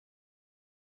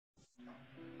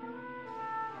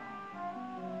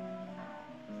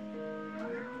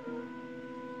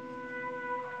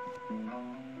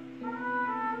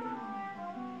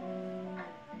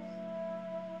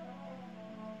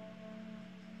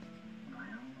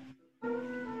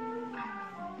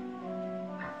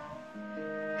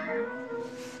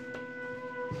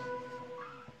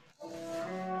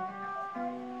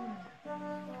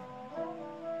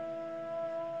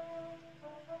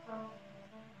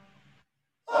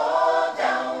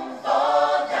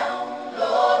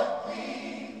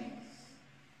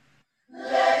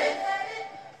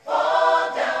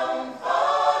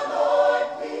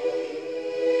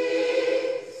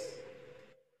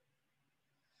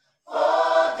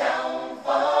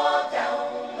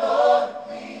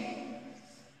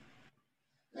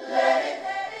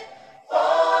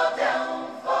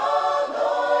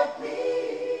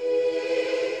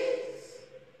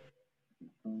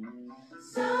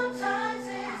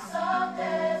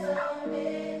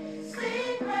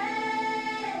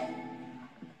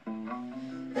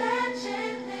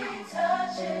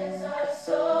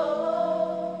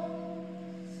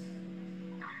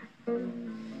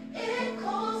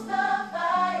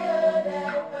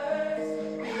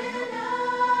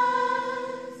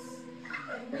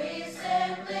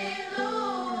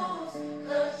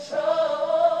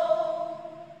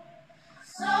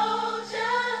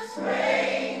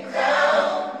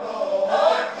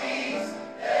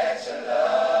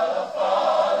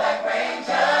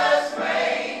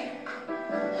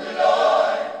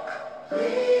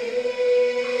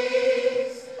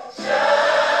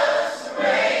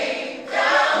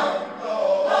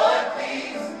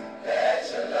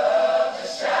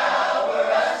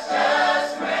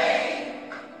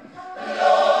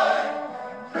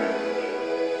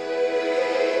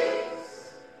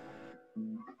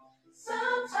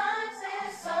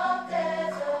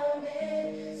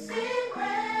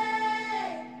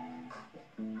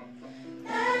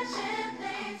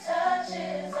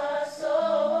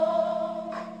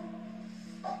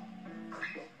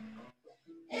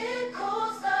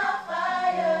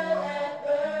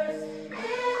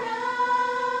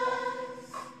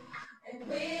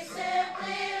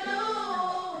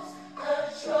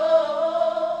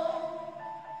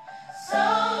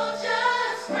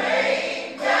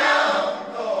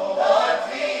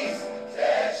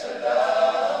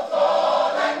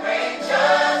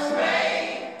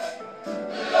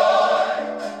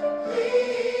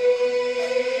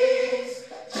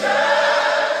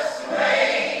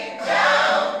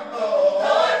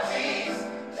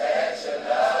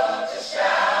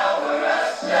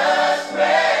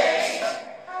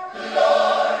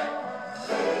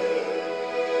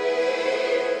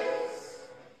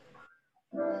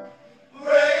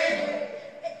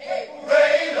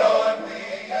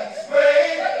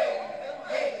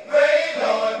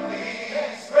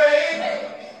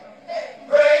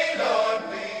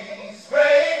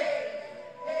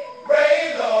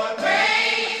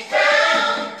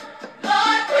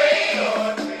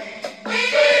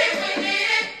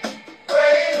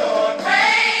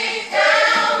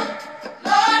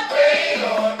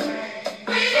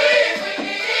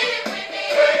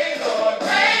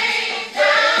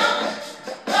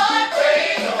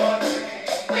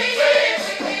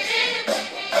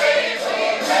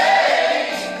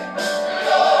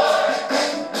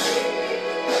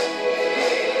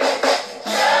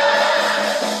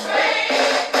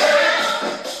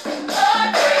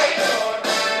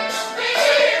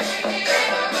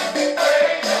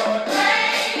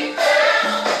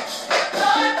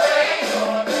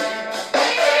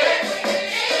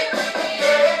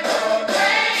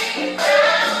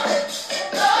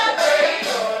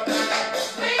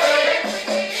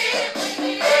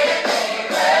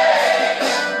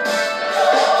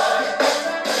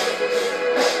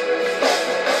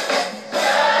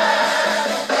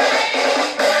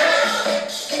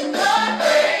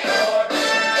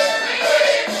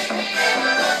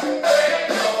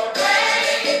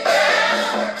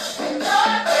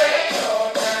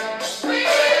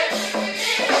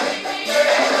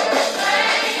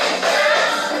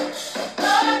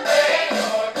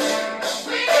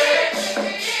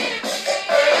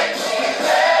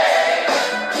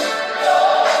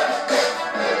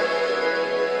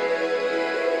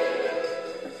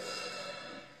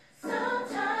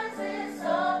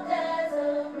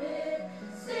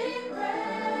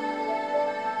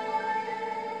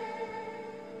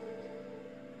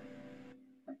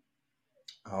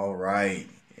All right.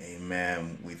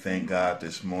 Amen. We thank God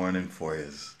this morning for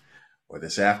his, or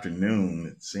this afternoon.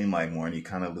 It seemed like morning. You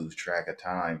kind of lose track of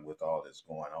time with all that's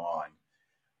going on.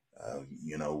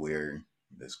 We're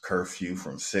this curfew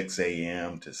from 6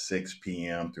 a.m. to 6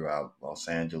 p.m. throughout Los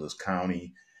Angeles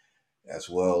County, as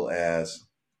well as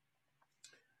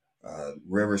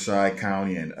Riverside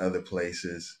County and other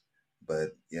places.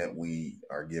 But yet we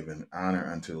are giving honor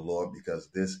unto the Lord because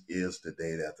this is the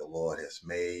day that the Lord has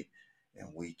made, and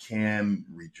we can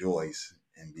rejoice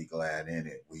and be glad in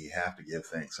it. We have to give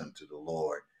thanks unto the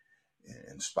Lord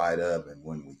in spite of and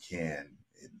when we can.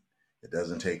 It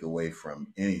doesn't take away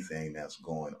from anything that's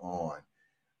going on,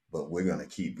 but we're going to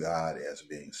keep God as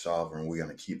being sovereign. We're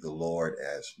going to keep the Lord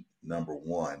as number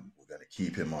one. We're going to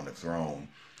keep him on the throne.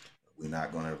 We're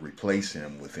not going to replace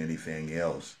him with anything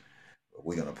else.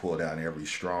 We're going to pull down every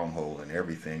stronghold and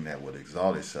everything that would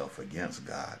exalt itself against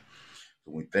God.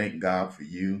 So we thank God for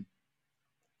you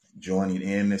joining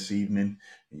in this evening.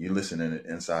 And you're listening to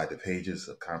Inside the Pages,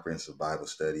 of comprehensive Bible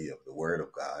study of the Word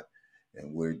of God.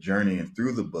 And we're journeying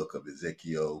through the book of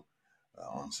Ezekiel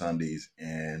on Sundays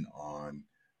and on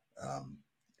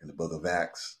in the book of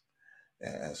Acts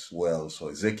as well. So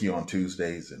Ezekiel on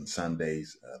Tuesdays and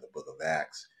Sundays, the book of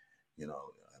Acts. You know,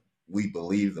 we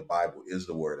believe the Bible is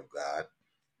the Word of God.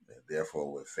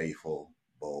 Therefore, we're faithful,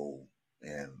 bold,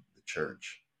 and the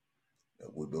church.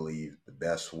 We believe the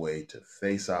best way to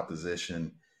face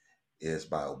opposition is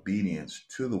by obedience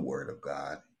to the Word of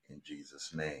God in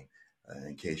Jesus' name.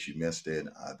 In case you missed it,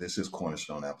 this is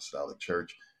Cornerstone Apostolic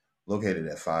Church, located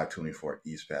at 524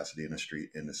 East Pasadena Street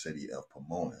in the city of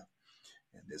Pomona.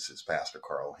 And this is Pastor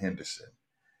Carl Henderson.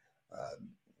 Uh,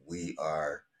 we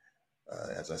are,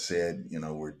 as I said,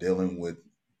 we're dealing with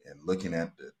and looking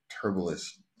at the turbulent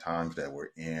times that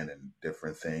we're in and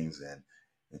different things and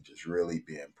just really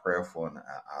being prayerful. And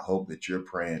I hope that you're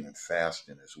praying and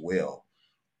fasting as well.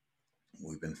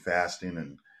 We've been fasting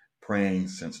and praying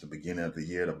since the beginning of the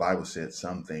year. The Bible said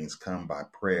some things come by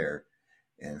prayer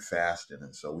and fasting.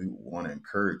 And so we want to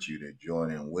encourage you to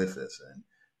join in with us and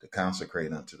to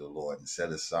consecrate unto the Lord and set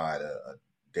aside a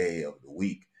day of the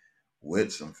week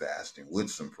with some fasting, with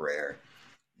some prayer,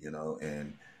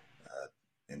 and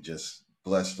just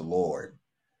bless the Lord.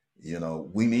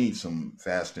 We need some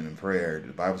fasting and prayer.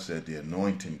 The Bible said the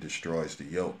anointing destroys the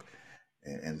yoke.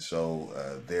 And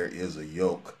so there is a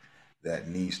yoke that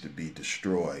needs to be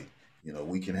destroyed.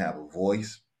 We can have a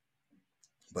voice,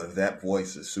 but if that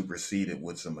voice is superseded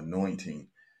with some anointing,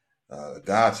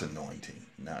 God's anointing,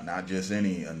 not just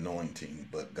any anointing,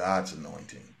 but God's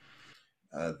anointing,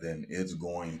 then it's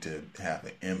going to have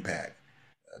an impact.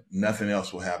 Nothing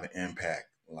else will have an impact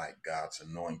like God's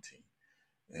anointing.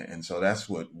 And so that's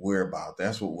what we're about.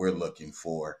 That's what we're looking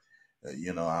for. I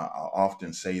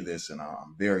often say this, and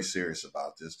I'm very serious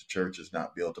about this. The church is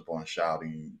not built upon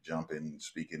shouting, jumping,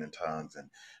 speaking in tongues, and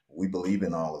we believe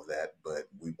in all of that. But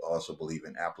we also believe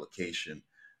in application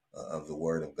of the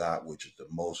Word of God, which is the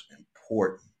most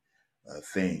important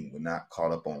thing. We're not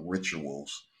caught up on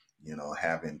rituals,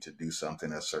 having to do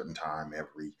something at a certain time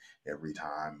every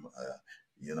time.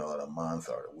 A month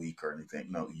or a week or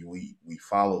anything. No, we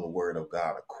follow the Word of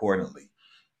God accordingly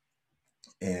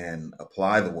and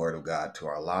apply the Word of God to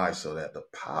our lives so that the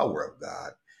power of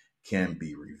God can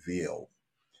be revealed.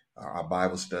 Our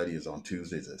Bible study is on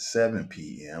Tuesdays at 7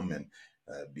 p.m. And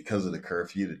because of the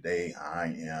curfew today, I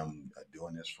am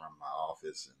doing this from my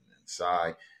office and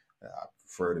inside. I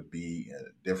prefer to be at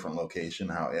a different location.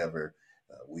 However,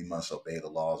 we must obey the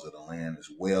laws of the land as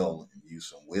well and use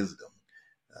some wisdom.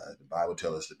 The Bible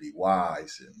tells us to be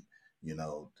wise, and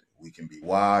we can be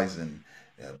wise and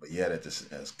but yet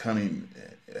as cunning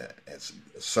as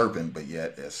a serpent, but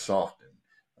yet as soft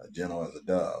and gentle as a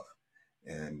dove.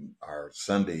 And our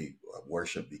Sunday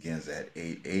worship begins at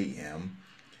 8 a.m.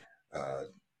 Uh,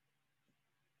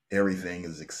 Everything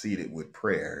is exceeded with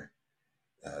prayer,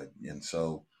 and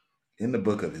so in the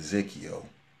book of Ezekiel.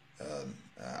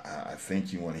 I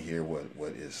think you want to hear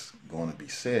what is going to be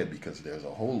said because there's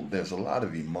a lot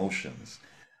of emotions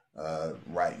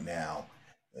right now.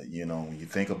 When you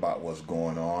think about what's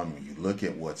going on, when you look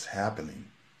at what's happening,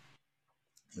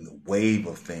 and the wave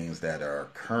of things that are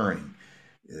occurring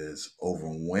is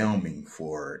overwhelming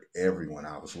for everyone.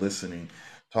 I was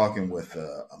talking with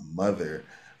a mother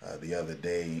the other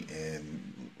day,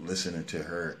 and listening to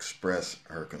her express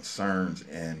her concerns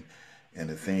and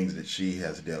the things that she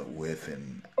has dealt with,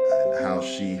 and how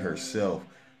she herself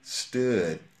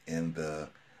stood in the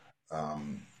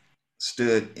um,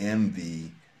 stood in the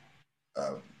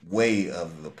uh, way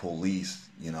of the police,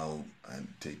 and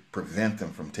to prevent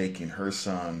them from taking her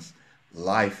son's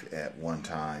life at one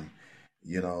time.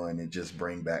 and it just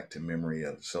bring back to memory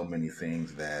of so many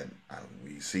things that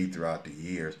we see throughout the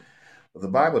years. But the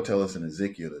Bible tells us in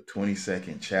Ezekiel, the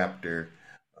 22nd chapter,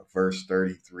 verse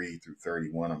 33 through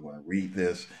 31. I'm going to read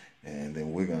this, and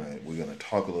then we're gonna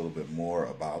talk a little bit more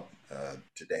about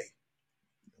today.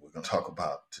 We're going to talk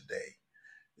about today.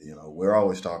 We're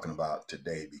always talking about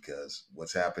today because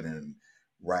what's happening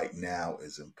right now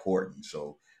is important.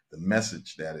 So the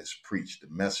message that is preached, the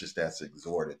message that's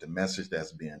exhorted, the message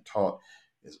that's being taught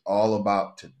is all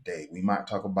about today. We might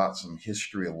talk about some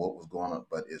history of what was going on,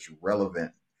 but it's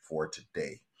relevant for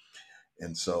today.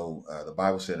 And so the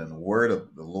Bible said, and the word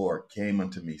of the Lord came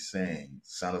unto me, saying,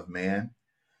 Son of man,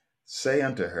 say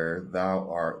unto her, Thou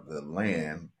art the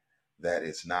land that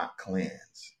is not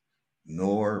cleansed,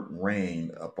 nor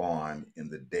rain upon in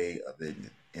the day of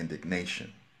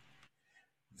indignation.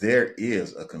 There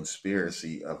is a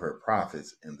conspiracy of her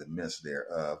prophets in the midst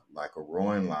thereof, like a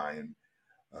roaring lion,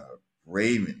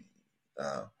 raving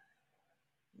uh,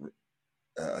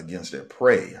 against their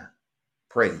prey.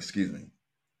 Excuse me.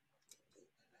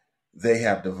 They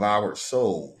have devoured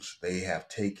souls. They have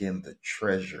taken the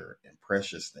treasure and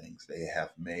precious things. They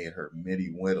have made her many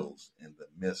widows in the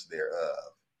midst thereof.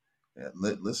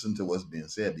 Listen to what's being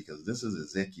said, because this is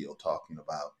Ezekiel talking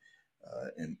about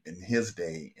in his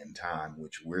day and time,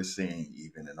 which we're seeing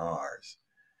even in ours.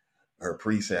 Her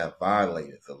priests have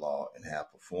violated the law and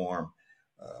have performed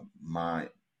my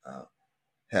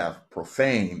have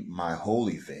profaned my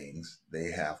holy things.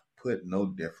 They have put no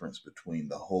difference between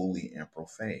the holy and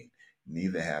profane.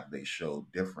 Neither have they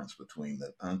showed difference between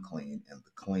the unclean and the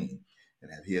clean,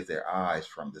 and have hid their eyes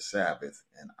from the Sabbath,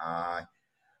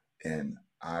 and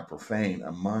I profane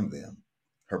among them.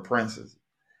 Her princes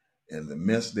in the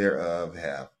midst thereof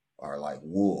are like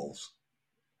wolves,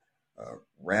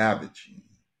 ravaging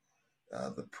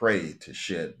the prey to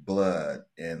shed blood,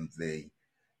 and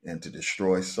to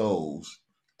destroy souls,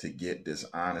 to get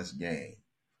dishonest gain.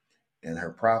 And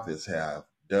her prophets have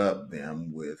dubbed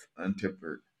them with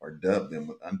untempered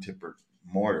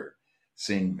mortar,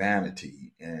 seeing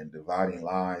vanity and dividing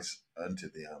lies unto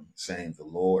them, saying the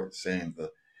Lord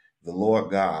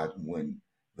God, when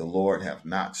the Lord have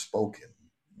not spoken.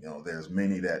 There's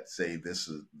many that say this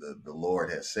is the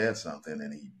Lord has said something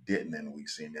and he didn't, and we've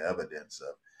seen the evidence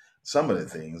of some of the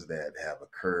things that have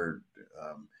occurred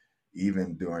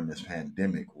even during this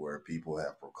pandemic, where people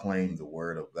have proclaimed the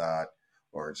word of God,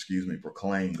 or excuse me,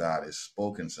 proclaimed God has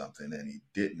spoken something and he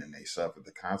didn't, and they suffered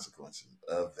the consequences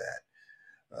of that.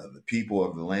 The people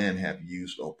of the land have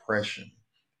used oppression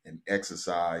and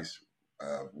exercised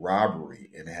robbery,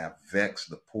 and have vexed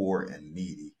the poor and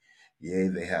needy. Yea,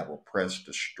 they have oppressed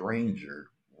the stranger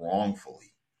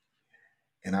wrongfully.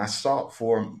 And I sought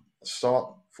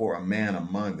for a man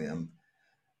among them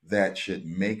that should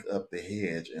make up the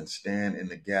hedge and stand in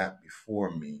the gap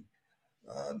before me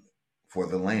uh, for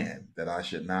the land, that I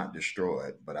should not destroy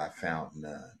it, but I found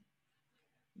none.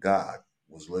 God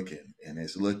was looking and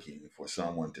is looking for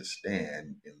someone to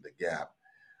stand in the gap,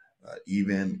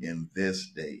 even in this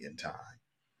day and time.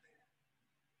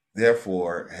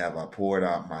 Therefore have I poured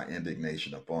out my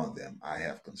indignation upon them. I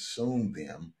have consumed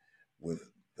them with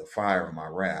the fire of my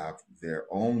wrath. Their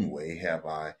own way have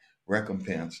I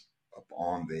recompensed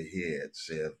upon their heads,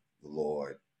 saith the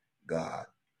Lord God.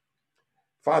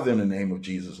 Father, in the name of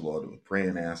Jesus, Lord, we pray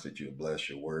and ask that you bless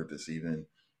your word this evening.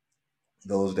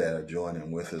 Those that are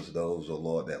joining with us, those, oh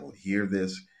Lord, that will hear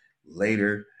this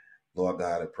later, Lord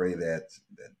God, I pray that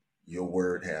your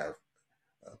word have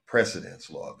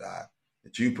precedence, Lord God,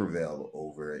 that you prevail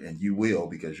over it, and you will,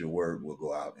 because your word will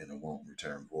go out and it won't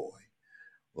return void.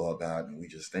 Lord God, and we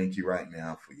just thank you right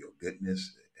now for your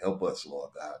goodness. Help us,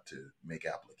 Lord God, to make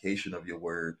application of your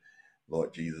word,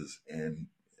 Lord Jesus, and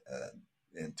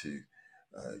to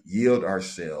yield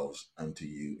ourselves unto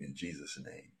you in Jesus'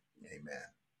 name. Amen.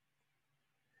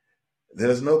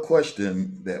 There's no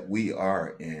question that we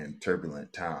are in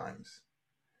turbulent times,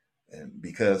 and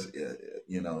because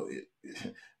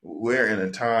we're in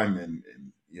a time, and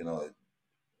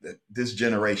that this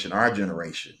generation, our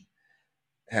generation,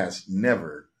 has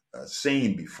never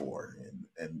seen before,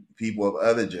 and people of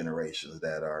other generations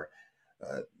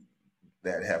uh,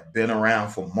 that have been around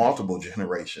for multiple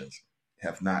generations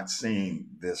have not seen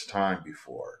this time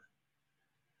before.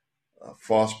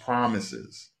 False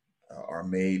promises are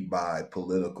made by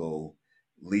political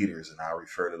leaders, and I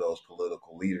refer to those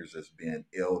political leaders as being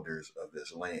elders of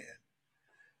this land.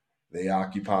 They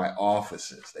occupy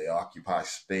offices, they occupy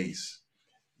space,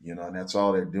 and that's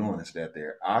all they're doing, is that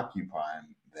they're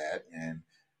occupying that, and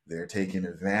they're taking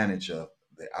advantage of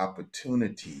the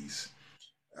opportunities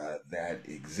that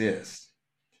exist.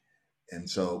 And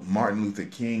so Martin Luther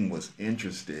King was not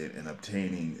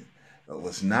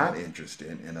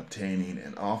interested in obtaining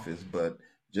an office, but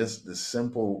just the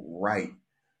simple right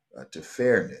to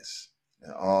fairness.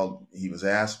 And all he was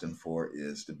asking for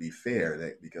is to be fair,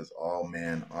 that because all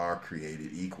men are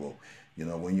created equal. You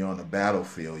know, when you're on the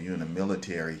battlefield, you're in the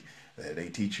military, they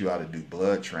teach you how to do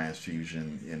blood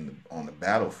transfusion on the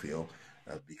battlefield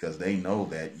because they know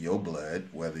that your blood,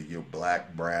 whether you're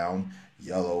black, brown,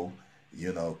 yellow,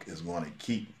 is going to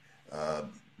keep uh,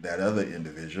 that other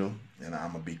individual, and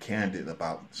I'm going to be candid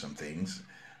about some things,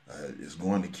 is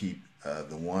going to keep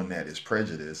the one that is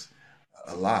prejudiced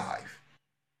alive.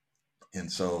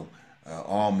 And so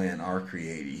all men are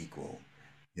created equal.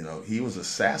 You know, he was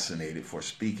assassinated for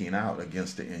speaking out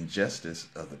against the injustice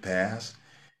of the past.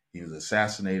 He was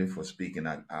assassinated for speaking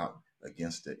out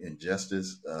against the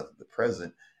injustice of the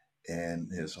present.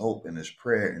 And his hope and his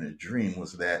prayer and his dream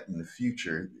was that in the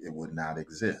future it would not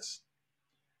exist.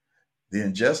 The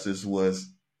injustice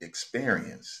was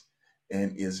experienced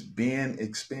and is being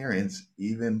experienced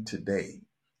even today.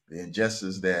 The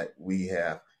injustice that we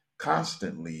have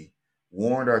constantly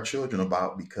warned our children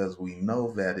about because we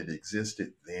know that it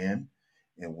existed then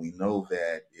and we know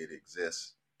that it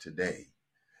exists today.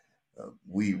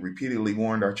 We repeatedly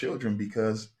warned our children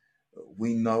because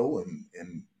we know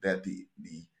and that the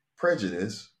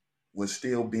prejudice was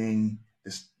still being,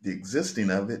 the existing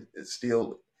of it is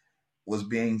still was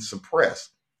being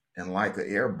suppressed. And like an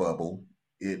air bubble,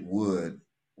 it would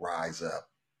rise up.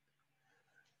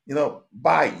 You know,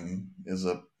 Biden is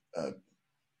a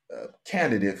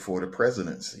candidate for the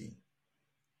presidency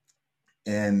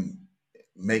and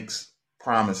makes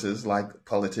promises like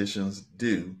politicians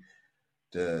do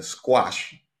to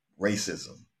squash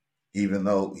racism, even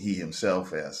though he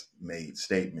himself has made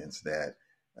statements that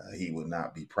he would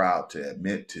not be proud to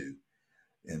admit to.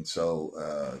 And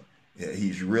so yeah,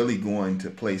 he's really going to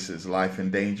place his life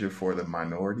in danger for the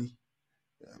minority.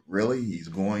 Really, he's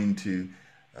going to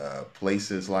place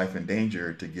his life in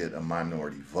danger to get a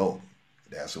minority vote.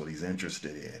 That's what he's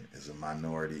interested in, is a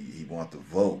minority. He wants the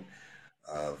vote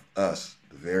of us,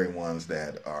 the very ones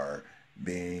that are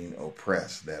being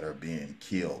oppressed, that are being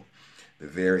killed, the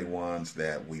very ones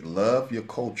that we love your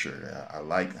culture. I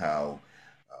like how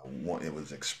it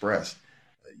was expressed.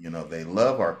 You know, they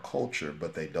love our culture,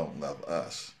 but they don't love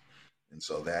us. And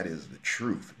so that is the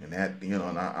truth. And that,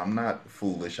 and I'm not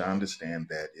foolish. I understand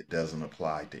that it doesn't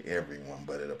apply to everyone,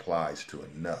 but it applies to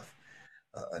enough,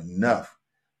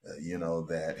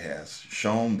 that has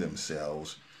shown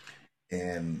themselves.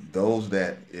 And those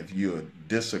that, if you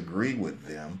disagree with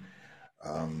them,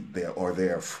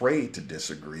 they're afraid to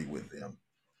disagree with them.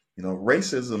 You know,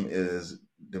 racism is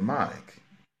demonic.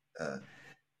 Uh,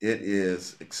 it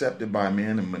is accepted by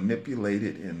men and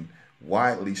manipulated and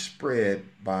widely spread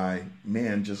by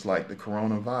men, just like the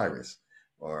coronavirus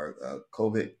or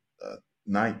COVID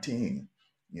 19.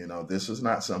 You know, this is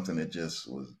not something that just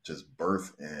was just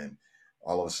birthed and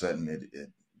all of a sudden it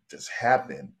just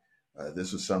happened.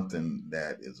 This is something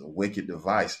that is a wicked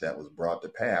device that was brought to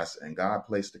pass, and God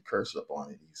placed a curse upon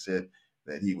it. He said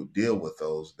that He would deal with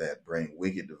those that bring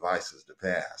wicked devices to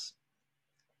pass.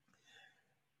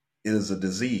 It is a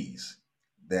disease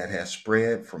that has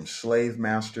spread from slave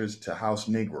masters to house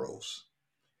Negroes.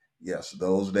 Yes,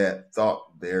 those that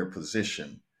thought their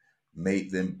position made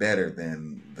them better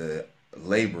than the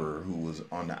laborer who was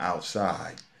on the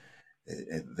outside.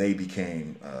 They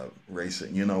became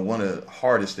racist. You know, one of the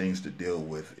hardest things to deal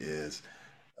with is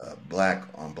black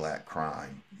on black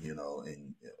crime,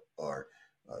 or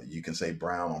you can say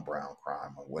brown on brown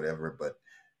crime or whatever. But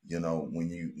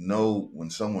when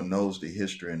someone knows the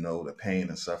history and know the pain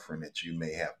and suffering that you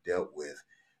may have dealt with,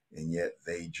 and yet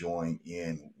they join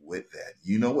in with that,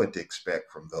 you know what to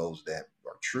expect from those that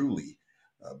are truly.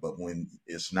 But when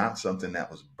it's not something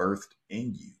that was birthed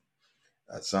in you,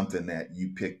 something that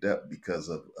you picked up because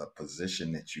of a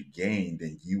position that you gained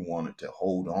and you wanted to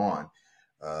hold on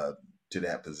uh, to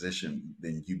that position,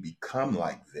 then you become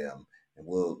like them. And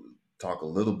we'll talk a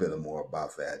little bit more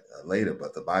about that later.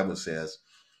 But the Bible says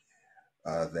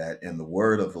that, and the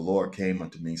word of the Lord came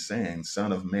unto me, saying,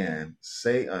 Son of man,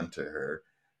 say unto her,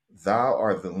 Thou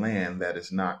art the land that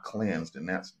is not cleansed. And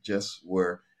that's just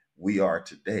where we are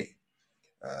today.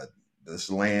 Uh, this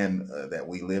land that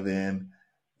we live in,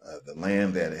 the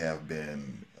land that have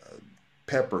been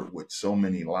peppered with so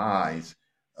many lies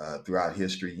throughout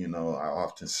history. You know, I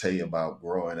often say about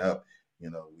growing up,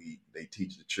 they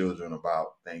teach the children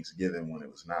about Thanksgiving when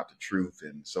it was not the truth,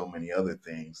 and so many other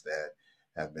things that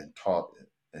have been taught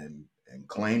and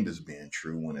claimed as being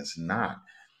true when it's not,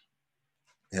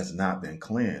 has not been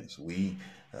cleansed.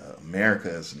 America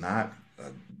is not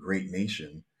a great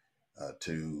nation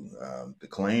to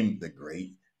claim the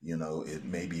great. It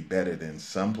may be better than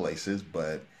some places,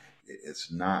 but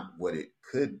it's not what it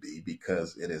could be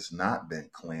because it has not been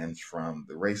cleansed from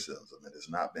the racism. It has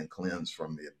not been cleansed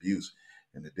from the abuse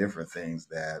and the different things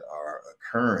that are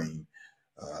occurring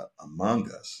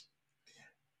among us.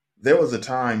 There was a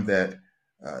time that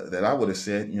I would have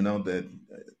said, that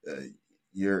uh,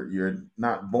 you're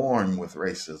not born with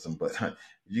racism, but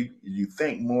you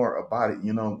think more about it.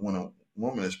 When a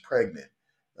woman is pregnant,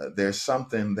 there's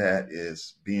something that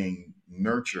is being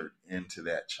nurtured into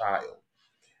that child,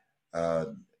 uh,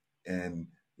 and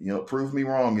prove me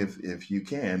wrong if you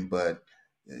can, but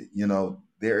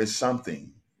there is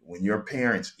something when your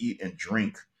parents eat and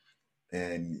drink,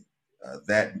 and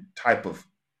that type of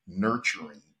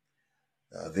nurturing.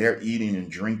 They're eating and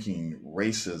drinking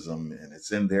racism, and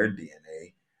it's in their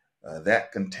DNA.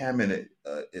 That contaminant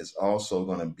is also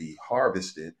going to be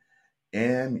harvested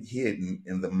and hidden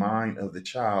in the mind of the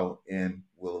child, and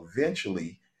will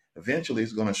eventually,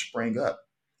 it's going to spring up.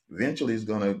 Eventually, it's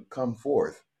going to come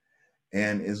forth,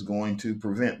 and is going to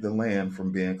prevent the land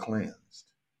from being cleansed.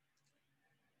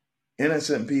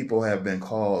 Innocent people have been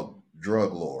called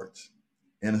drug lords.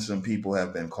 Innocent people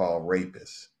have been called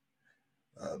rapists.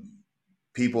 Um,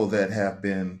 People that have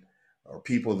been, or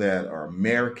people that are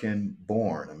American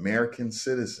born, American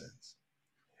citizens.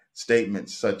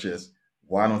 Statements such as,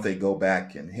 why don't they go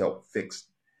back and help fix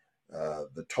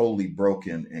the totally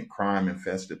broken and crime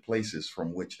infested places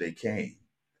from which they came?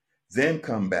 Then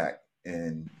come back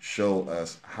and show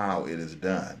us how it is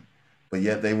done. But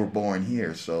yet they were born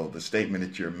here. So the statement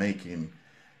that you're making,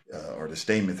 or the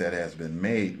statement that has been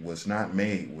made, was not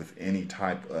made with any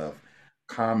type of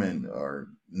common or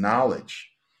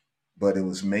knowledge, but it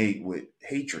was made with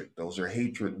hatred. Those are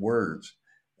hatred words,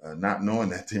 not knowing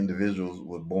that the individuals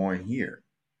were born here.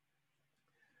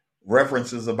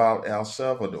 References about El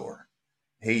Salvador,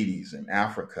 Hades, and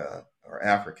Africa, or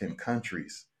African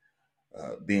countries,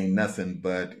 being nothing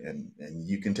but, and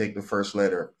you can take the first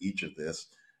letter of each of this,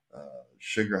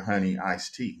 sugar, honey,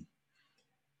 iced tea,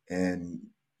 and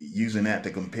using that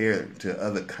to compare to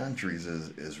other countries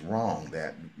is wrong.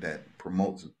 That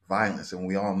promotes violence, and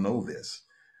we all know this,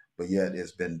 but yet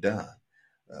it's been done.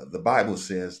 The Bible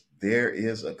says there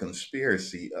is a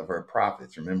conspiracy of her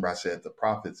prophets. Remember, I said the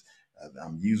prophets.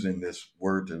 I'm using this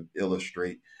word to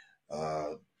illustrate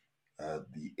uh,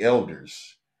 the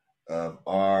elders of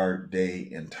our day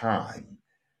and time.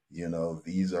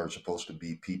 These are supposed to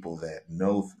be people that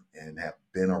know and have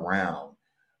been around.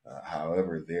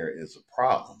 However, there is a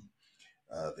problem.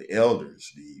 The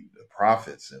elders, the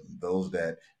prophets, and those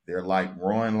that they're like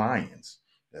roaring lions.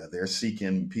 They're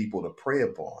seeking people to prey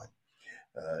upon,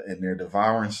 and they're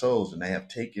devouring souls, and they have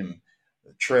taken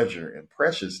the treasure and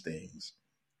precious things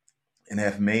and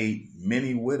have made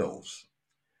many widows.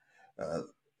 Uh,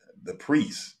 the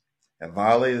priests have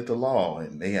violated the law,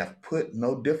 and they have put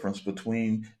no difference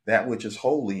between that which is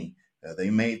holy. They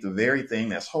made the very thing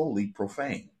that's holy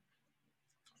profane,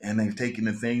 and they've taken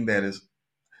the thing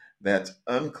that's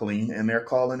unclean, and they're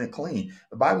calling it clean.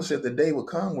 The Bible said the day would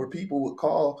come where people would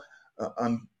call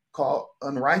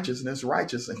unrighteousness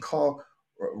righteous and call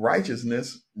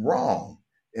righteousness wrong.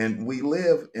 And we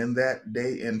live in that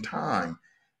day and time,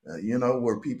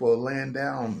 where people are laying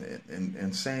down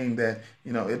and saying that,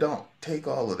 it don't take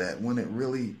all of that, when it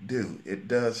really do. It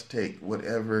does take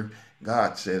whatever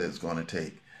God said it's going to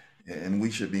take. And we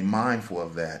should be mindful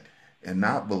of that and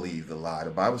not believe the lie.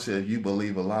 The Bible says if you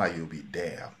believe a lie, you'll be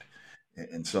damned.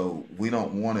 And so we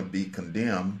don't want to be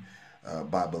condemned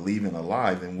by believing a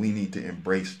lie. Then we need to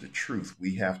embrace the truth.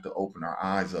 We have to open our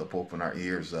eyes up, open our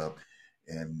ears up,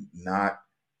 and not,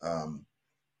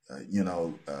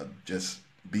 just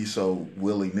be so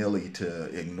willy nilly to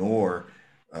ignore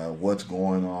what's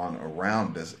going on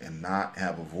around us and not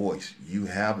have a voice. You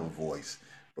have a voice,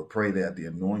 but pray that the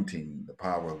anointing, the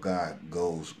power of God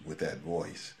goes with that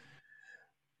voice.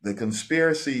 The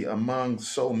conspiracy among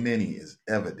so many is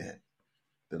evident.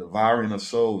 The devouring of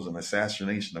souls and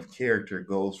assassination of character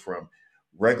goes from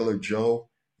regular Joe,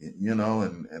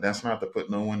 and that's not to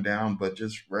put no one down, but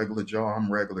just regular Joe.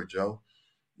 I'm regular Joe,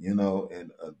 and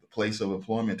the place of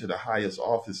employment to the highest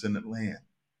office in the land.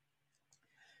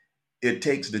 It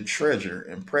takes the treasure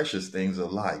and precious things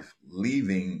of life,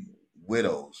 leaving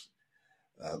widows,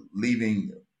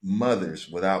 leaving mothers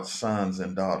without sons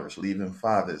and daughters, leaving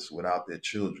fathers without their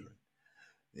children,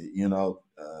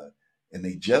 and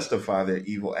they justify their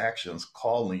evil actions,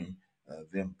 calling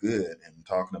them good and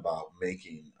talking about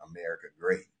making America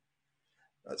great.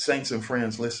 Saints and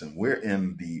friends, listen, we're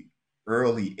in the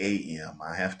early AM.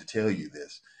 I have to tell you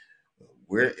this.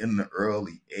 We're in the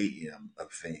early AM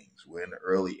of things. We're in the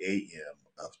early AM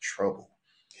of trouble.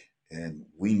 And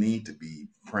we need to be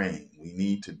praying. We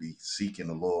need to be seeking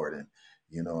the Lord and,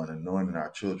 and anointing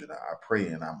our children. I pray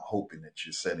and I'm hoping that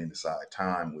you're setting aside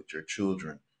time with your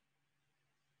children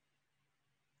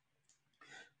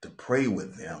to pray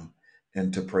with them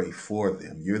and to pray for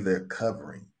them. You're their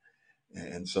covering.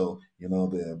 And so,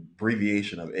 the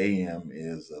abbreviation of AM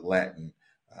is Latin,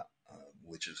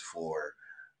 which is for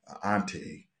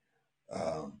ante,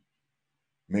 um,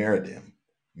 meridiem,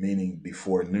 meaning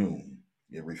before noon.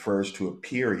 It refers to a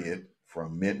period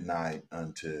from midnight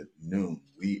unto noon.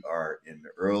 We are in the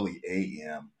early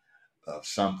AM of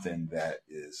something that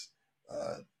is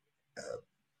uh, uh,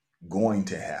 going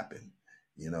to happen,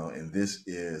 and this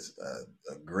is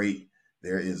a great,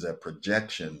 there is a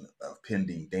projection of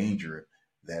pending danger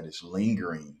that is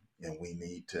lingering, and we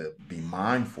need to be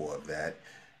mindful of that.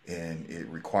 And it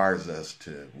requires us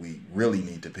to, we really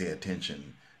need to pay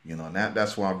attention, and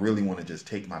that's why I really want to just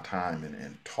take my time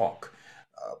and talk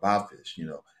about this.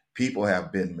 People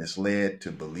have been misled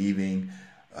to believing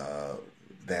uh,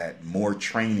 that more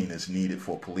training is needed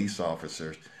for police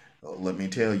officers. Let me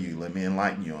tell you, let me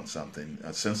enlighten you on something.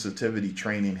 Sensitivity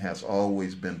training has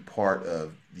always been part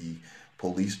of the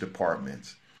police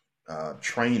department's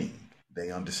training.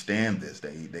 They understand this.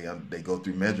 They go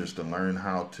through measures to learn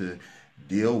how to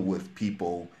deal with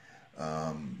people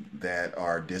that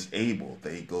are disabled.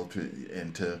 They go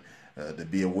to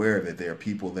be aware that there are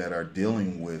people that are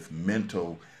dealing with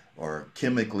mental or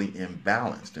chemically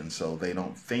imbalanced, and so they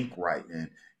don't think right. And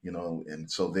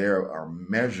so there are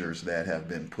measures that have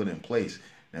been put in place,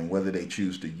 and whether they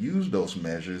choose to use those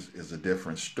measures is a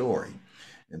different story.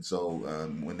 And so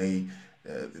when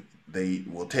they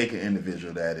will take an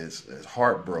individual that is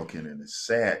heartbroken and is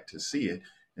sad to see it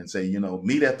and say,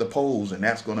 meet at the polls and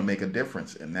that's going to make a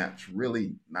difference. And that's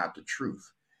really not the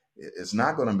truth. It's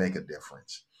not going to make a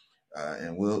difference.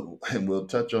 And we'll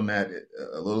touch on that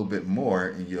a little bit more,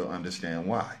 and you'll understand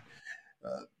why.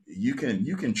 You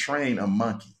can train a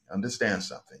monkey. Understand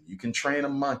something. You can train a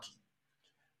monkey,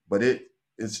 but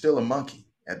it's still a monkey.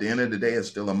 At the end of the day, it's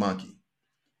still a monkey.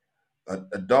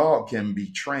 A dog can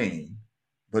be trained,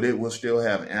 but it will still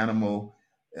have animal.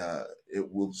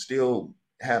 It will still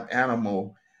have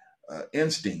animal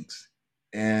instincts,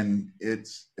 and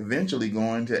it's eventually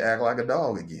going to act like a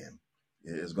dog again.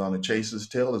 It's going to chase its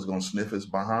tail. It's going to sniff its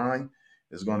behind.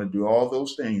 It's going to do all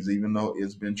those things, even though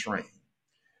it's been trained.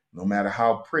 No matter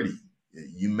how pretty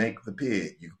you make the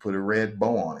pig, you can put a red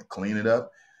bow on it, clean it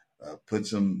up, put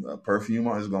some perfume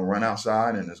on it. It's going to run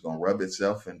outside and it's going to rub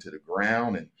itself into the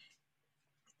ground,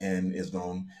 and it's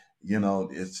going,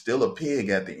 it's still a pig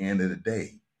at the end of the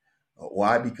day.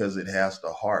 Why? Because it has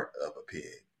the heart of a pig.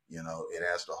 It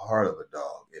has the heart of a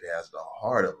dog. It has the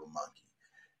heart of a monkey.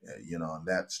 And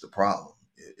that's the problem.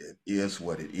 It is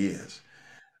what it is.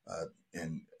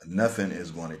 And nothing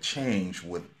is going to change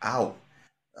without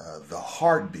the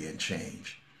heart being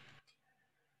changed.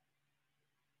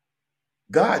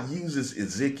 God uses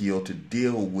Ezekiel to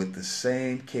deal with the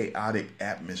same chaotic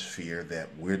atmosphere that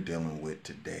we're dealing with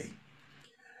today.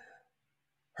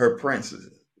 Her princes,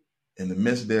 in the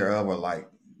midst thereof, are like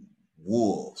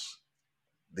wolves.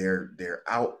 They're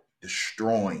out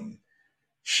destroying,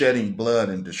 shedding blood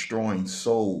and destroying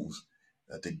souls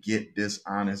to get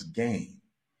dishonest gain.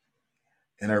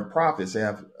 And her prophets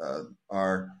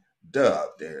are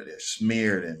dubbed. They're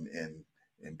smeared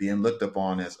and being looked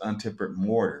upon as untempered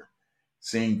mortar,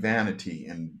 seeing vanity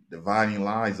and dividing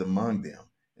lies among them.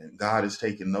 And God is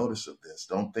taking notice of this.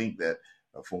 Don't think that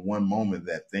for one moment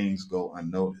that things go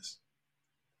unnoticed.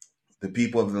 The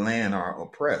people of the land are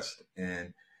oppressed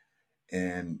and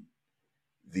and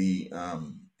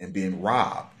being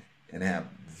robbed and have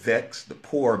vexed. The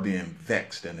poor are being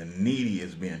vexed and the needy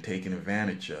is being taken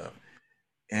advantage of,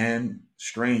 and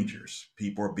strangers,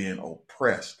 people are being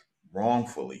oppressed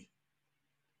wrongfully.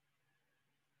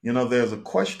 There's a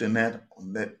question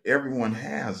that everyone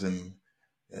has, and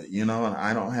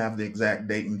I don't have the exact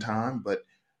date and time, uh,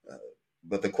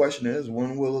 but the question is,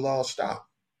 when will it all stop?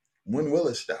 When will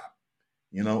it stop?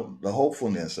 The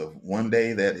hopefulness of one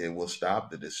day that it will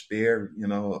stop, the despair,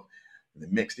 the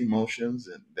mixed emotions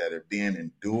that are being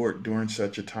endured during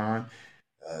such a time.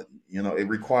 It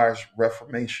requires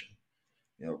reformation,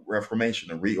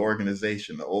 a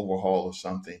reorganization, the overhaul of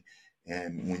something.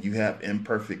 And when you have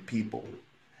imperfect people,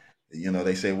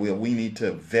 they say, well, we need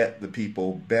to vet the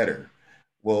people better.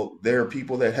 Well, there are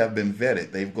people that have been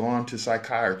vetted. They've gone to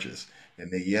psychiatrists and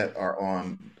they yet are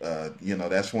on,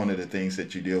 that's one of the things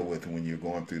that you deal with when you're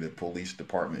going through the police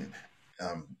department.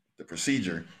 The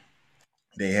procedure,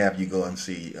 they have you go and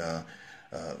see a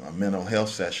mental health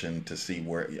session to see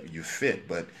where you fit.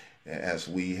 But as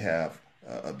we have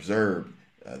observed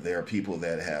There are people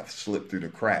that have slipped through the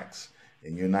cracks,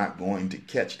 and you're not going to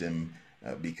catch them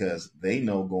because they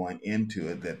know going into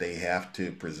it that they have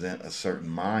to present a certain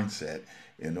mindset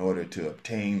in order to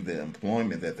obtain the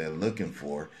employment that they're looking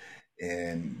for,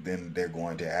 and then they're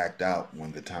going to act out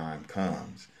when the time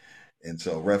comes. And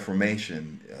so,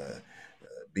 reformation,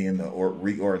 being the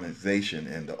reorganization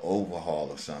and the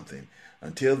overhaul of something,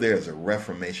 until there's a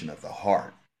reformation of the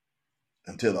heart,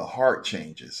 until the heart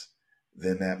changes,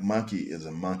 then that monkey is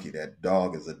a monkey, that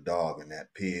dog is a dog, and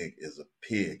that pig is a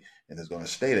pig. And it's going to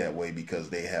stay that way because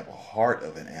they have a heart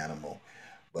of an animal.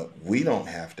 But we don't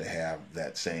have to have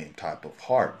that same type of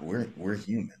heart. We're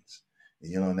humans.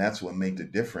 And that's what makes the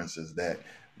difference is that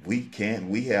we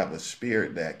have a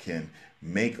spirit that can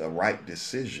make a right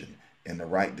decision, and the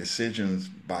right decisions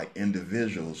by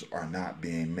individuals are not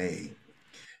being made.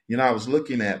 I was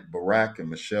looking at Barack and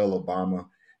Michelle Obama.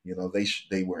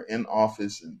 They were in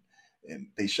office, and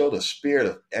they showed a spirit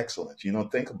of excellence.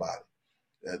 Think about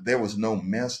it. There was no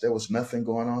mess. There was nothing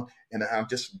going on. And I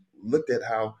just looked at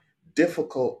how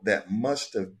difficult that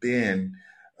must have been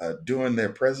during their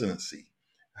presidency.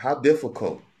 How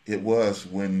difficult it was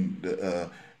when the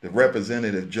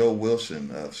representative Joe Wilson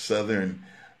of Southern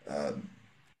uh,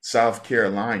 South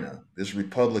Carolina, this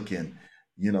Republican,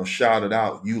 shouted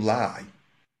out, "You lie."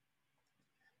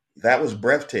 That was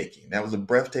breathtaking. That was a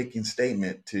breathtaking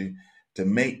statement to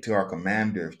make to our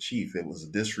commander of chief. It was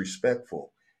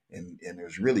disrespectful, and it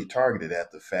was really targeted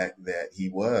at the fact that he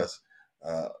was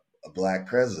uh, a black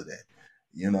president.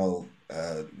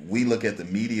 We look at the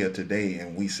media today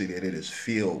and we see that it is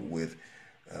filled with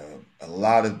a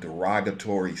lot of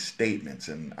derogatory statements,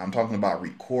 and I'm talking about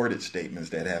recorded statements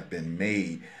that have been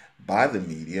made by the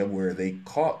media where they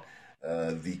caught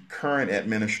the current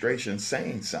administration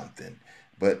saying something.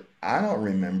 But I don't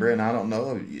remember, and I don't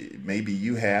know, maybe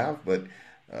you have, but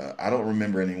I don't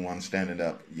remember anyone standing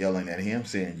up yelling at him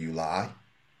saying, "You lie."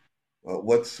 Well,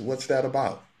 what's that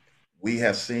about? We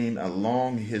have seen a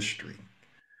long history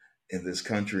in this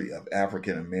country of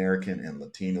African American and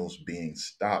Latinos being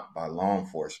stopped by law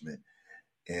enforcement,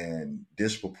 and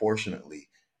disproportionately.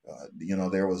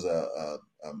 There was a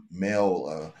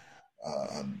male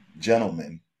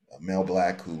gentleman, a male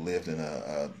black, who lived in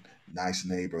a nice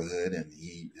neighborhood, and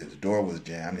his door was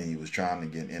jammed, and he was trying to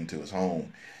get into his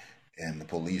home, and the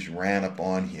police ran up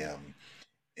on him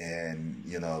and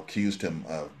accused him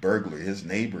of burglary. His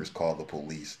neighbors called the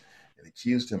police and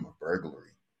accused him of burglary.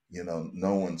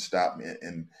 No one stopped me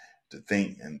and to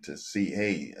think and to see,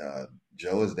 hey,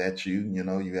 Joe, is that you? You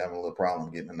having a little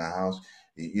problem getting in the house.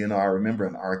 I remember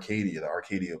in Arcadia, the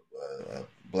Arcadia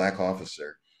black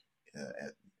officer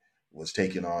was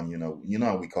taking on,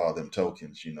 we call them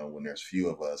tokens, when there's few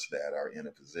of us that are in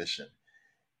a position.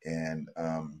 And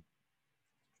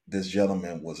this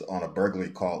gentleman was on a burglary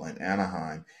call in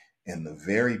Anaheim, and the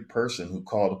very person who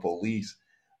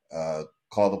uh,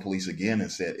 called the police again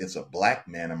and said, "It's a black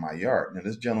man in my yard." Now,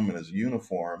 this gentleman is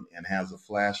uniformed and has a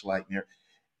flashlight near,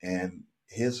 and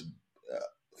his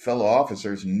fellow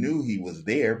officers knew he was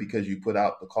there because you put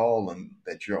out the call and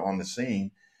that you're on the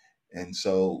scene. And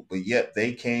so, but yet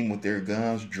they came with their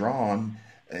guns drawn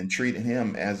and treated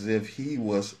him as if he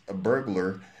was a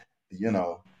burglar, you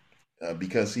know,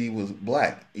 because he was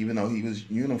black, even though he was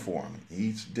uniformed.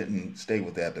 He didn't stay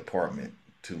with that department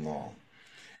too long.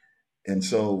 And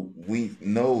so we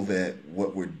know that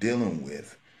what we're dealing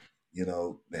with,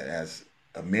 that as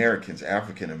Americans,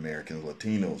 African Americans,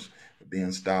 Latinos, are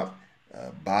being stopped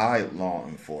by law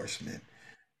enforcement,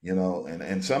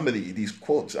 and some of these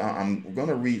quotes, I'm going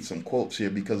to read some quotes here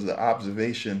because the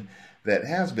observation that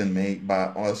has been made by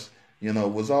us,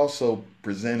 was also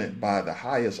presented by the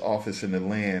highest office in the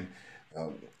land, uh,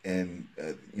 and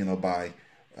by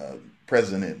uh,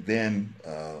 President then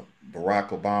Barack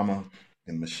Obama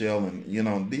and Michelle,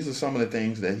 and these are some of the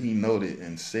things that he noted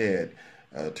and said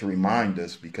to remind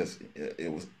us, because it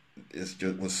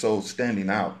was so standing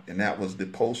out, and that was the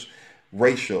post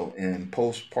racial and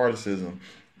post partisanism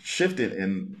shifted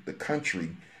in the country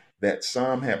that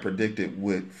some had predicted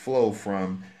would flow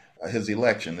from his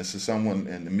election. This is someone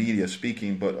in the media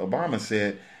speaking, but Obama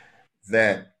said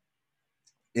that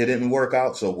it didn't work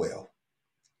out so well.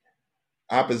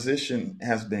 Opposition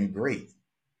has been great.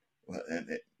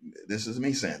 This is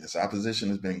me saying this. Opposition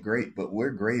has been great, but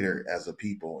we're greater as a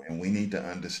people, and we need to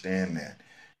understand that.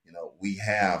 We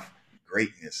have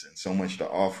greatness and so much to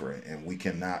offer, and we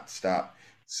cannot stop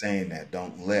saying that.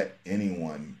 Don't let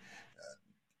anyone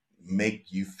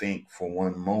make you think for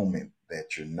one moment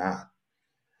that you're not.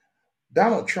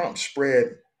 Donald Trump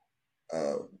spread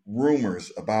uh,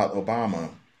 rumors about Obama,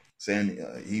 saying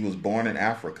he was born in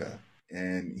Africa,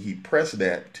 and he pressed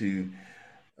that to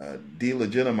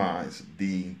delegitimize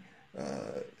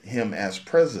him as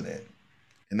president,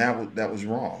 and that was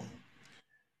wrong.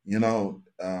 You know,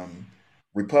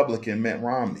 Republican Mitt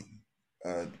Romney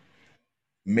uh,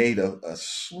 made a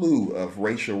slew of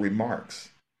racial remarks,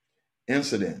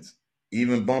 incidents,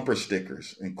 even bumper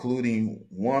stickers, including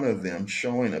one of them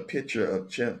showing a picture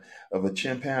of a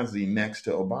chimpanzee next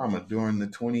to Obama during the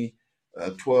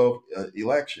 2012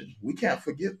 election. We can't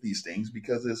forget these things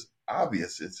because it's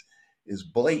obvious, it's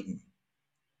blatant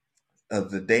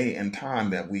of the day and time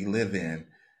that we live in,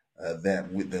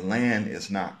 the land is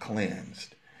not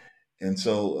cleansed. And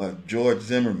so, George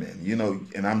Zimmerman,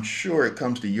 and I'm sure it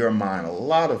comes to your mind, a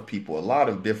lot of people, a lot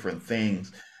of different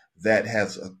things that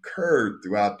has occurred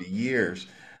throughout the years.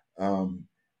 Um,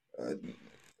 uh,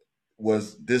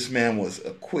 was This man was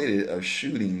acquitted of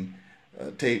shooting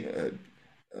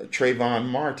Trayvon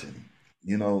Martin?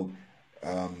 You know,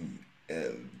 um,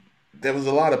 uh, there was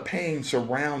a lot of pain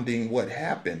surrounding what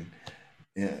happened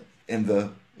in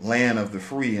the land of the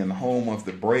free and home of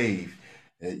the brave.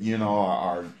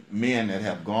 Our men that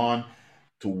have gone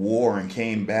to war and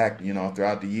came back,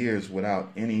 throughout the years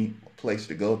without any place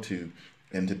to go to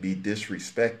and to be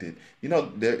disrespected.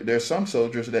 There's some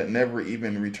soldiers that never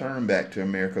even return back to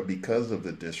America because of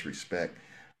the disrespect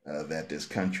that this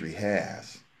country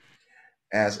has.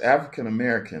 As African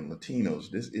American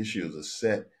Latinos, this issue is a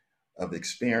set of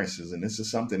experiences, and this is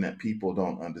something that people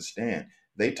don't understand.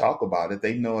 They talk about it;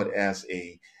 they know it as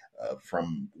a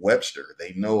from Webster.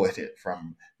 They know it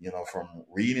from from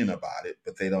reading about it,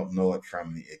 but they don't know it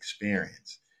from the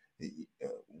experience.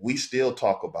 We still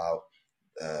talk about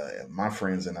my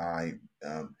friends and I,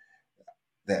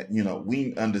 that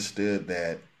we understood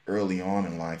that early on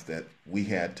in life that we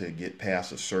had to get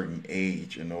past a certain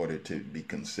age in order to be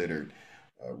considered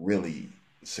really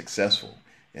successful.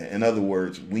 In other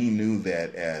words, we knew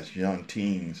that as young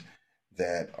teens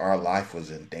that our life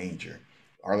was in danger.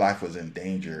 Our life was in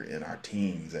danger in our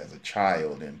teens as a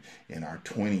child and in our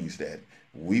 20s, that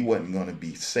we wasn't going to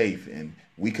be safe, and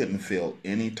we couldn't feel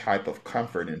any type of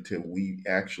comfort until we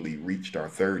actually reached our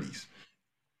 30s.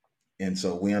 And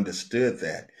so we understood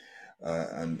that,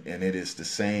 and it is the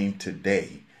same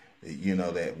today.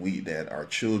 That our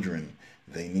children,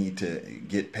 they need to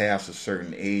get past a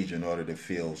certain age in order to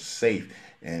feel safe.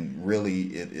 And really,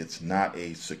 it's not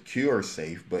a secure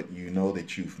safe, but you know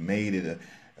that you've made it.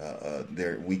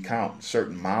 There, we count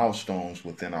certain milestones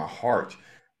within our heart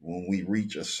when we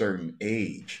reach a certain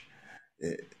age.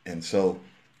 And so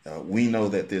we know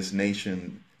that this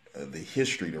nation,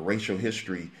 the racial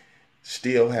history,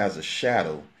 still has a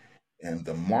shadow, and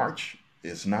the march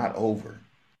is not over.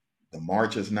 The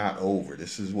march is not over.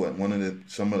 This is what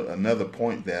another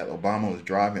point that Obama was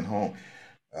driving home.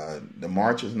 The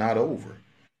march is not over.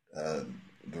 Uh,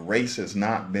 the race has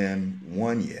not been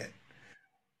won yet.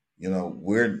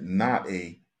 We're not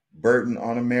a burden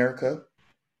on America,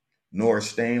 nor a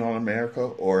stain on America,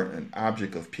 or an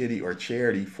object of pity or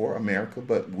charity for America,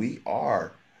 but we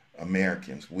are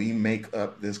Americans. We make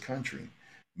up this country.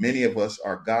 Many of us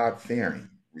are God fearing,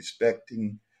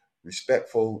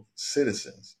 respectful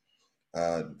citizens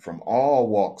from all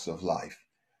walks of life,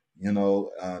 you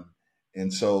know, uh,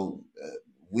 and so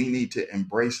we need to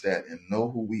embrace that and know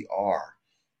who we are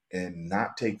and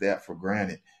not take that for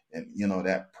granted. And,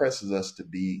 that presses us to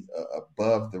be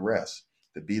above the rest,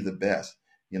 to be the best.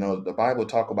 The Bible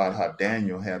talk about how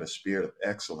Daniel had a spirit of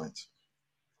excellence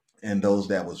and those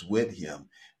that was with him.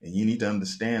 And you need to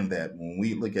understand that when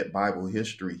we look at Bible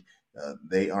history,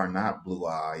 they are not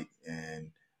blue-eyed and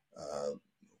uh,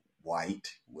 white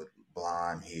with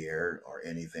blonde hair or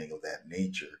anything of that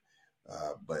nature.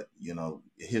 But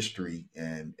history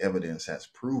and evidence has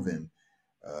proven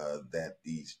that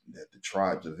the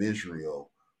tribes of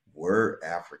Israel were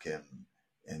African,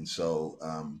 and so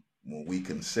when we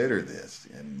consider this,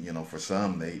 and for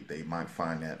some they might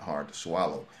find that hard to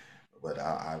swallow, but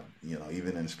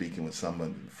even in speaking with some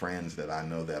of the friends that I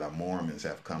know that are Mormons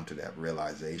have come to that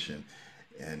realization,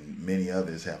 and many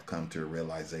others have come to a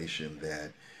realization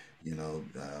that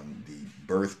the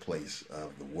birthplace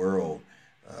of the world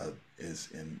is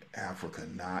in Africa,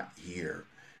 not here.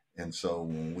 And so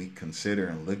when we consider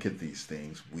and look at these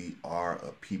things, we are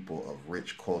a people of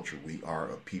rich culture. We are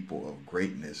a people of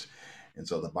greatness. And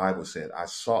so the Bible said, I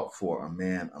sought for a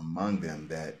man among them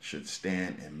that should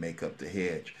stand and make up the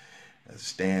hedge,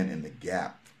 stand in the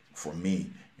gap for me.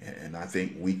 And I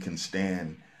think we can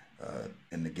stand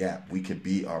in the gap. We could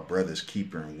be our brother's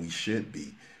keeper, and we should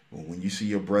be. When you see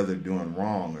your brother doing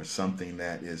wrong or something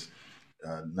that is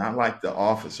not like the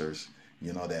officers,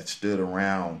 that stood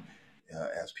around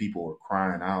as people were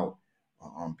crying out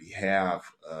on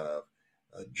behalf of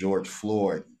George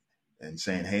Floyd, and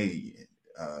saying, hey,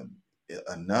 uh,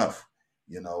 enough,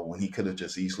 when he could have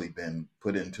just easily been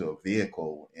put into a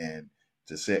vehicle and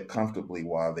to sit comfortably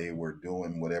while they were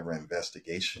doing whatever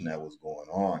investigation that was going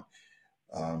on.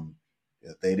 Um,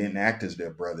 they didn't act as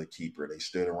their brother keeper. They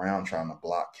stood around trying to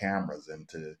block cameras,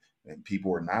 and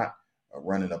people were not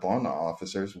running up on the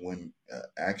officers when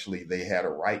actually they had a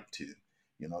right to.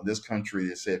 This country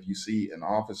has said if you see an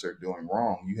officer doing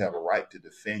wrong, you have a right to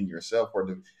defend yourself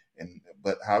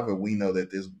but however, we know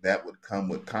that that would come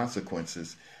with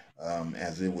consequences,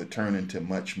 as it would turn into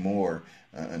much more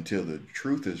until the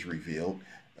truth is revealed.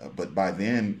 But by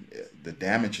then, the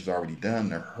damage is already done.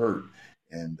 They're hurt,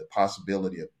 and the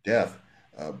possibility of death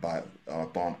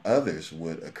upon others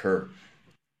would occur.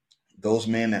 Those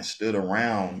men that stood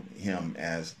around him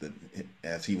as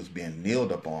he was being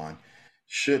kneeled upon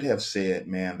should have said,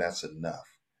 "Man, that's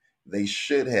enough." They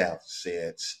should have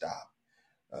said, "Stop."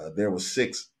 There were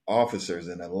 6 officers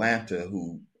in Atlanta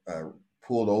who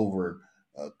pulled over,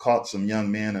 caught some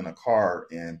young men in a car,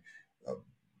 and uh,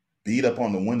 beat up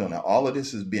on the window. Now, all of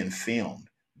this is being filmed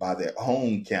by their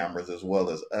own cameras as well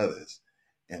as others,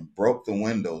 and broke the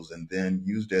windows and then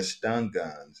used their stun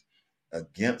guns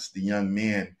against the young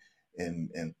men,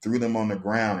 and threw them on the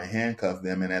ground and handcuffed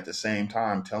them. And at the same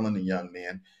time, telling the young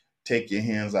men, take your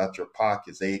hands out your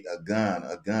pockets, a gun,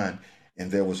 a gun.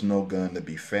 And there was no gun to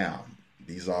be found.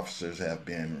 These officers have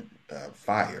been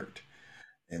fired.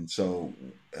 And so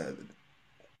uh,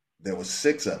 there were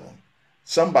 6 of them.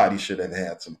 Somebody should have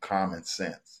had some common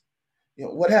sense.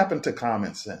 What happened to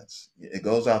common sense? It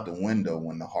goes out the window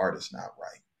when the heart is not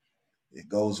right. It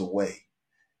goes away.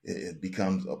 It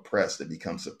becomes oppressed. It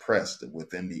becomes suppressed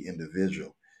within the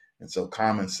individual. And so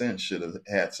common sense should have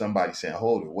had somebody saying,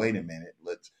 hold it, wait a minute,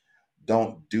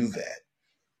 don't do that.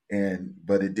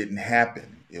 But it didn't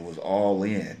happen. It was all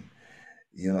in.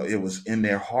 It was in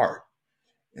their heart.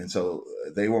 And so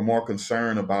they were more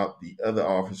concerned about the other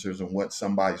officers and what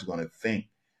somebody's going to think.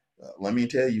 Let me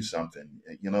tell you something.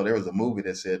 There was a movie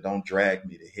that said, don't drag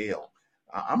me to hell.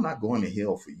 I'm not going to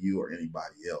hell for you or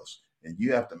anybody else. And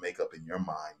you have to make up in your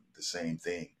mind the same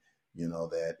thing,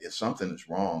 that if something is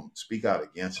wrong, speak out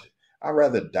against it. I'd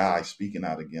rather die speaking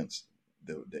out against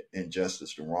the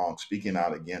injustice, the wrong, speaking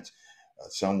out against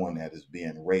someone that is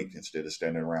being raped instead of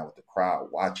standing around with the crowd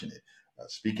watching it.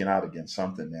 Speaking out against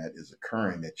something that is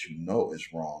occurring that you know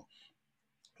is wrong.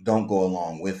 Don't go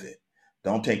along with it.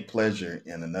 Don't take pleasure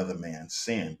in another man's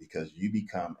sin, because you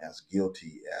become as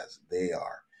guilty as they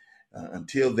are.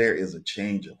 Until there is a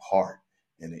change of heart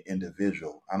in the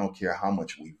individual, I don't care how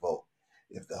much we vote.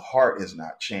 If the heart is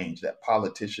not changed, that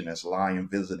politician that's lying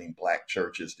visiting black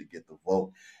churches to get the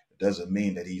vote, it doesn't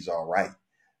mean that he's all right.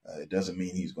 It doesn't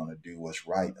mean he's going to do what's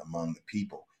right among the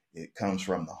people. It comes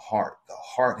from the heart. The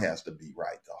heart has to be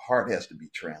right. The heart has to be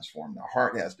transformed. The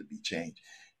heart has to be changed.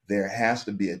 There has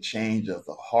to be a change of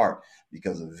the heart,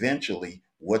 because eventually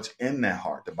what's in that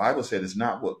heart, the Bible said, it's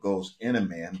not what goes in a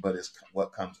man, but it's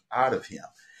what comes out of him.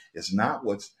 It's not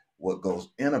what goes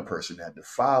in a person that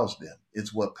defiles them.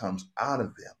 It's what comes out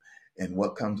of them. And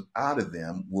what comes out of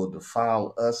them will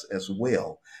defile us as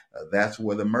well. That's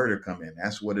where the murder come in.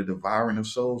 That's where the devouring of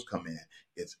souls come in.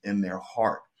 It's in their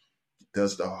heart.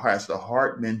 Has the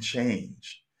heart been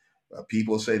changed?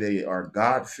 People say they are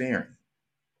God fearing,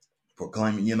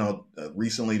 proclaiming.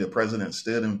 Recently the president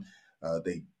stood and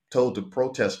they told the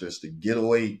protesters to get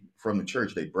away from the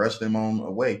church. They brushed them on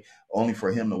away, only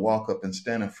for him to walk up and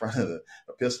stand in front of the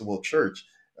Episcopal Church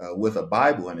with a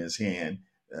Bible in his hand,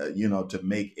 to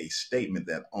make a statement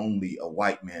that only a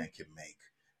white man can make.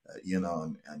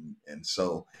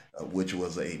 So, which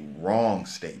was a wrong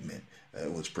statement.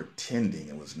 It was pretending.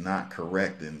 It was not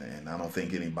correct, and I don't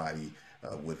think anybody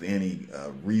with any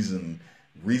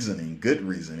good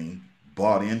reasoning,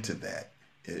 bought into that.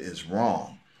 It is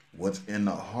wrong. What's in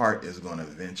the heart is going to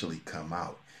eventually come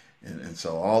out, and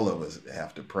so all of us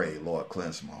have to pray, Lord,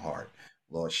 cleanse my heart.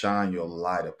 Lord, shine your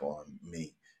light upon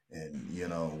me.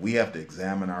 And we have to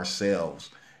examine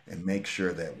ourselves and make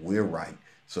sure that we're right,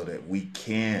 so that we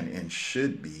can and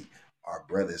should be our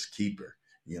brother's keeper.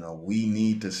 We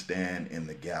need to stand in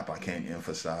the gap. I can't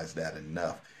emphasize that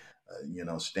enough.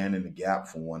 Stand in the gap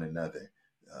for one another,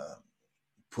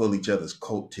 pull each other's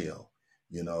coattail,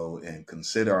 and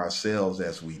consider ourselves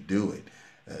as we do it.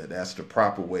 That's the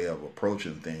proper way of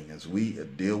approaching things. As we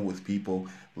deal with people,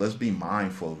 let's be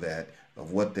mindful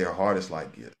of what their heart is like.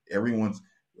 Everyone's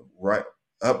right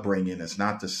upbringing is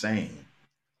not the same,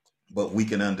 but we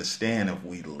can understand if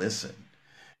we listen.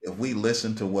 If we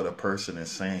listen to what a person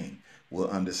is saying, we'll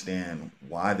understand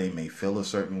why they may feel a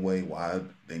certain way, why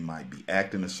they might be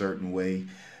acting a certain way,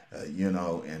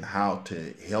 and how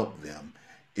to help them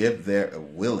if they're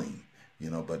willing.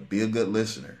 but be a good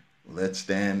listener. Let's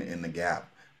stand in the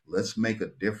gap. Let's make a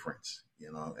difference,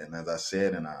 and as I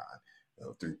said,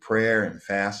 through prayer and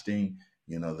fasting,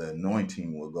 the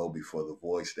anointing will go before the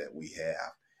voice that we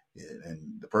have.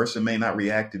 And the person may not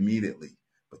react immediately,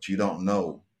 but you don't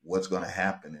know what's going to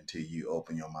happen until you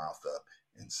open your mouth up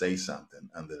and say something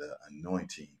under the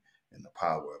anointing and the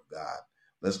power of God.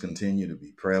 Let's continue to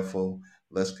be prayerful.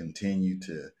 Let's continue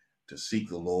to seek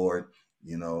the Lord,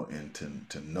 and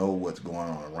to know what's going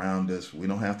on around us. We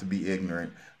don't have to be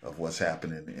ignorant of what's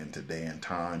happening in today and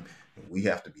time. We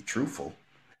have to be truthful.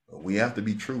 We have to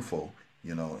be truthful,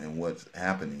 in what's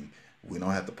happening. We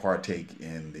don't have to partake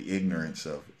in the ignorance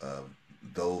of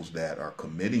those that are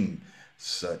committing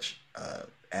such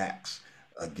acts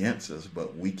against us,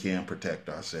 but we can protect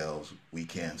ourselves. We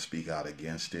can speak out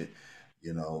against it,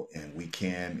 and we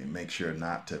can make sure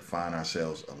not to find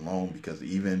ourselves alone, because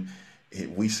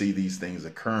we see these things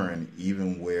occurring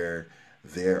even where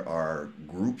there are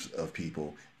groups of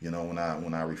people. When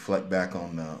I reflect back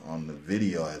on the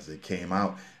video as it came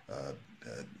out,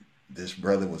 this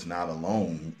brother was not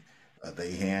alone.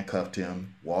 They handcuffed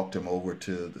him, walked him over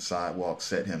to the sidewalk,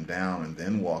 set him down, and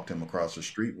then walked him across the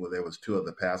street where there was two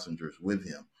other passengers with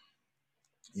him.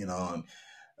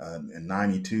 In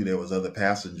 92, there was other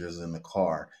passengers in the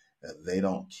car. They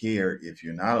don't care if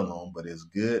you're not alone, but it's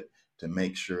good to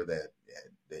make sure that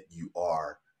you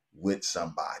are with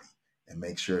somebody, and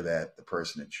make sure that the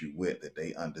person that you're with, that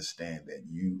they understand that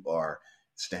you are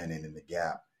standing in the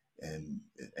gap and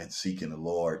seeking the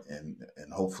Lord, and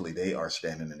hopefully they are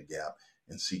standing in the gap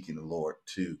and seeking the Lord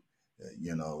too,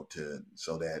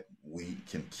 so that we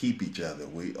can keep each other.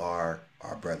 We are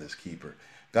our brother's keeper.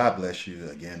 God bless you.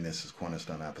 Again, this is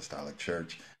Cornerstone Apostolic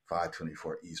Church,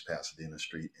 524 East Pasadena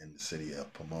Street in the city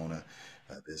of Pomona.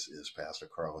 This is Pastor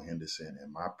Carl Henderson,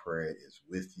 and my prayer is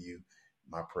with you.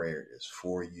 My prayer is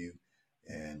for you.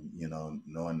 And,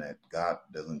 knowing that God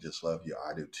doesn't just love you,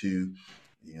 I do too.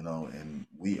 And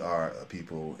we are a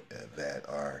people that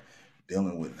are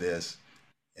dealing with this.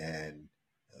 And,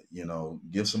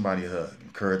 give somebody a hug,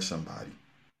 encourage somebody,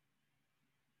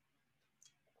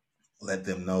 let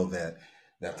them know that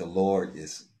the Lord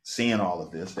is seeing all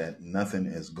of this, that nothing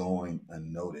is going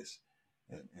unnoticed.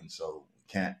 And so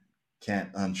can't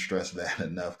unstress that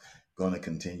enough. Going to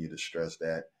continue to stress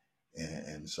that.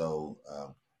 And so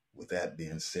with that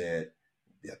being said,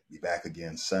 be back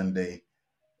again Sunday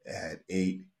at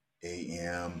 8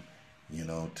 a.m.,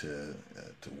 to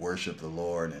worship the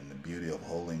Lord and the beauty of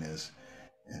holiness,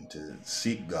 and to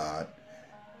seek God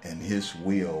and His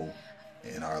will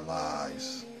in our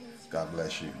lives. God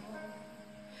bless you.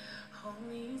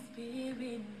 Holy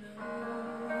Spirit,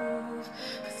 move,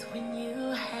 'cause when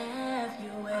you have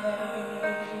your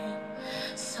way,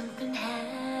 something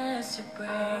has to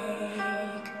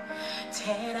break.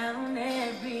 Tear down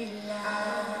every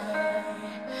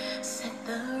lie, set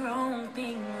the wrong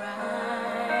thing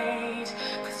right.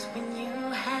 'Cause when you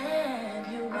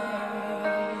have your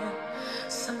way,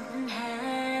 something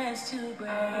has to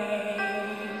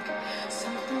break.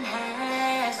 Something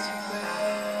has to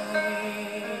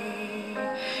break.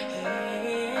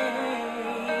 Yeah.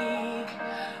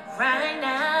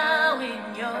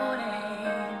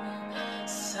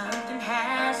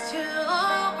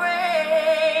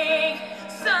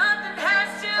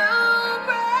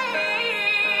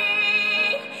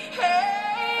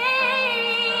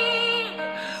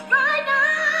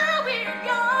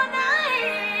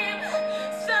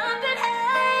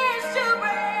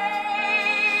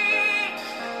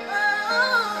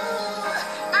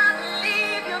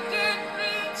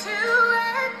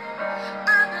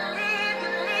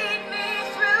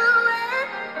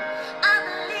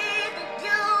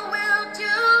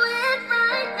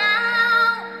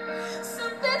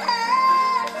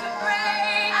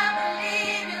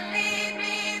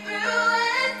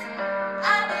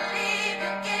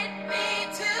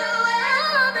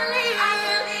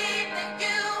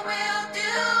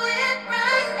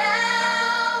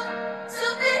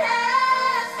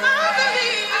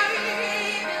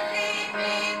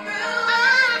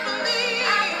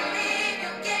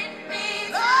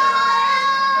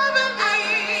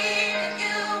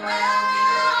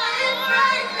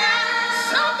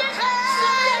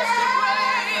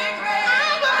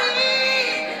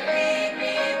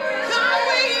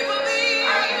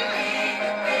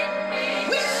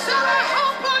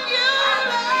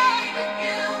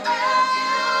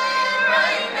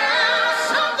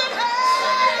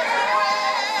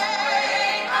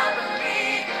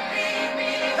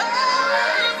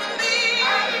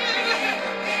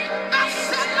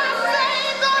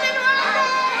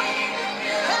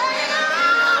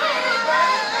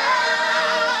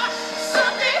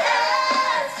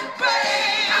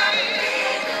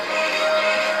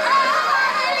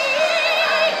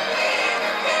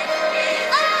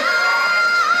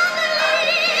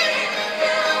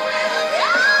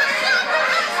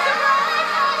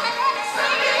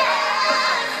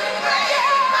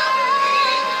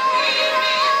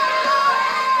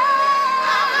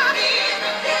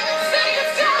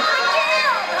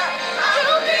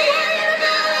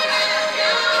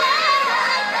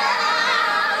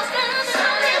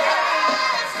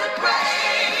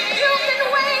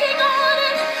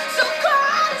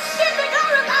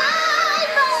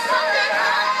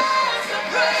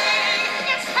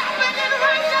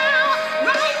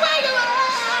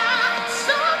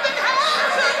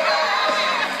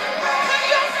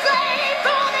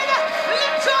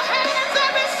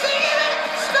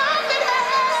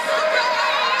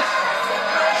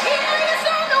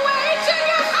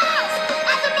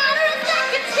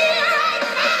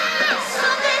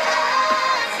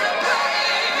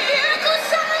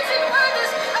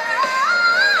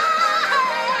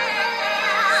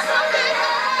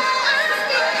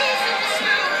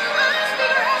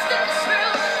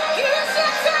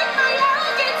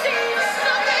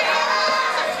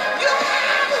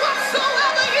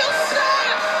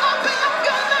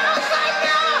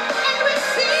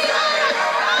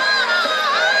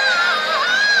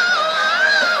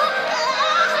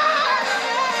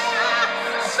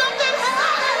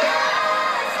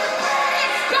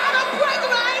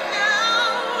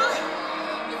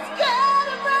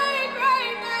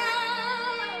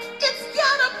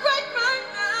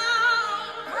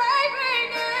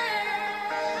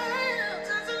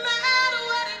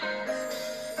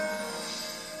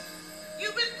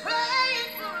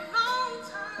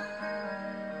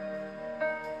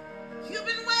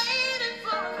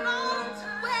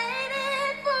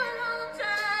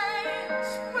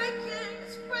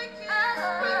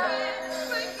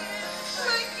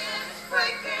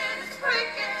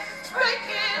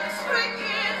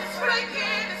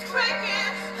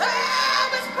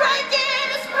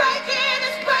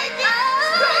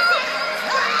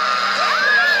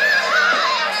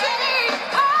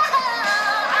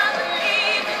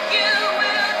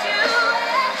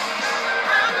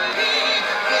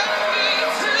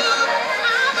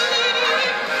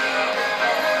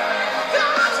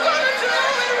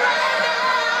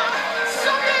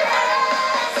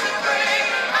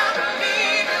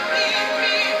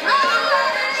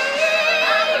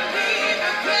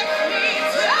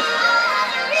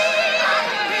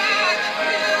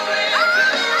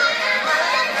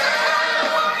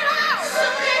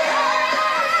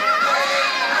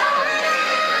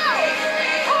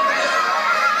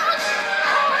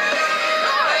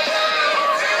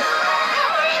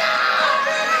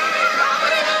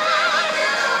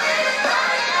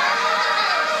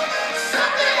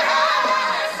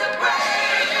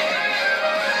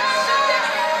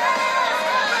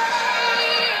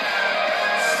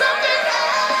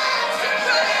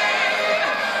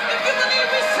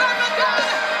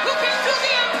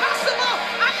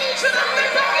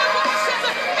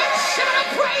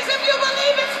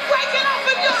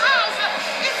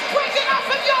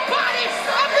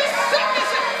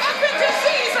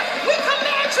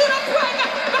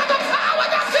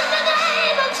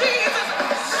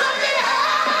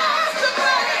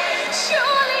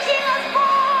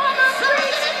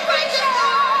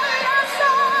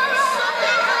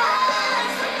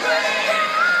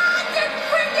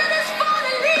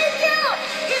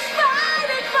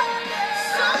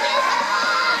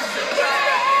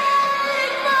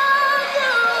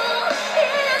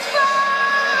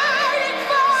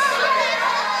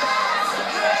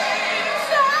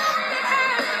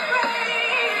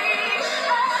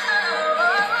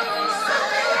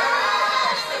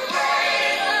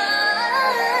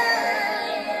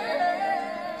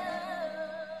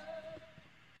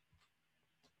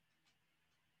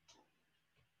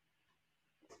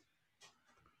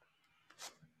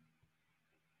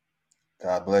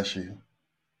 God bless you.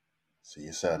 See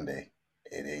you Sunday,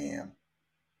 8 a.m.